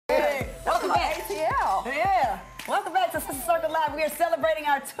Yeah. Welcome back to Sister Circle Live. We are celebrating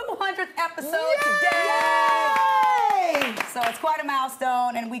our 200th episode today. Yay! So it's quite a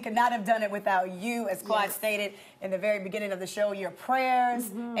milestone, and we could not have done it without you, as Claude stated in the very beginning of the show, your prayers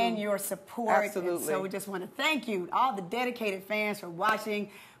and your support. Absolutely. And so we just want to thank you, all the dedicated fans, for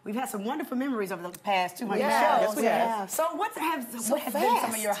watching. We've had some wonderful memories over the past 200 shows. Yes, we have. So what has been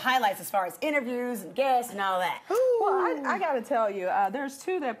some of your highlights as far as interviews and guests and all that? Well, I got to tell you, there's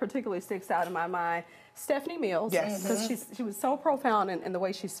two that particularly sticks out in my mind. Stephanie Mills, because she was so profound in the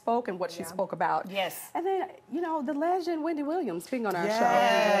way she spoke and what she spoke about. Yes. And then, you know, the legend Wendy Williams being on our show.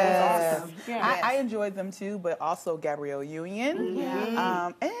 Yes. It was awesome. Yes. I enjoyed them too, but also Gabrielle Union.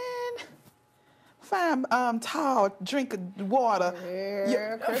 And fine, tall, drink of water.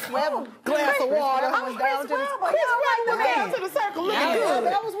 Chris Webber. Glass of water. I was down to the Down to the circle. Looking good.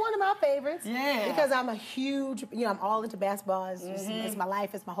 That was one of my favorites. Yeah. Because I'm a huge, I'm all into basketball. It's, just, it's my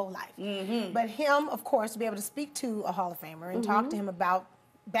life. It's my whole life. But him, of course, to be able to speak to a Hall of Famer and talk to him about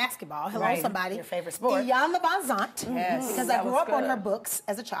basketball. Hello, somebody. Your favorite sport. Iyanla Vanzant. Yes. Because I grew up on her books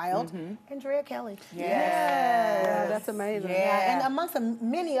as a child. And Drea Kelly. Yeah, that's amazing. Yeah. And amongst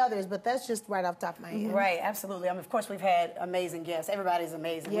many others, but that's just right off the top of my head. Right, absolutely. Of course, we've had amazing guests. Everybody's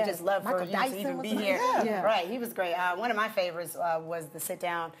amazing. Yes. We just love for Michael you to Dyson even was be amazing. here. Yeah. Right, he was great. One of my favorites was the sit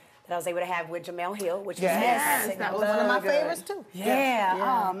down that I was able to have with Jamel Hill, which was Yes, that was one of my favorites too.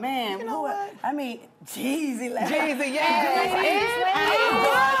 Yeah. Oh man. You know what? I mean, Jeezy. Jeezy,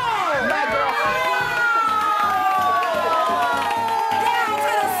 my girl. Down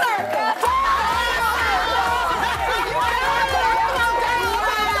to the circle.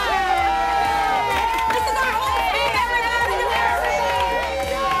 This is our whole team,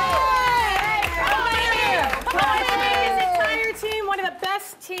 entire team, one of the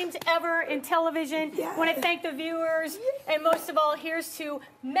best teams ever in television. I want to thank the viewers, and most of all, here's to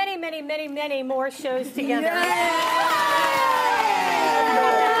many, many, many, many more shows together.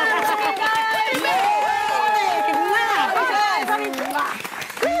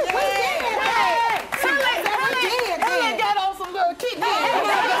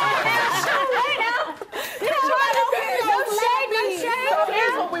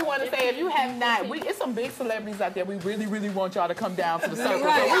 If you have not, it's some big celebrities out there. We really, really want y'all to come down to the circle. So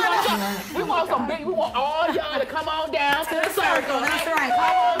we want all y'all to come on down to the circle.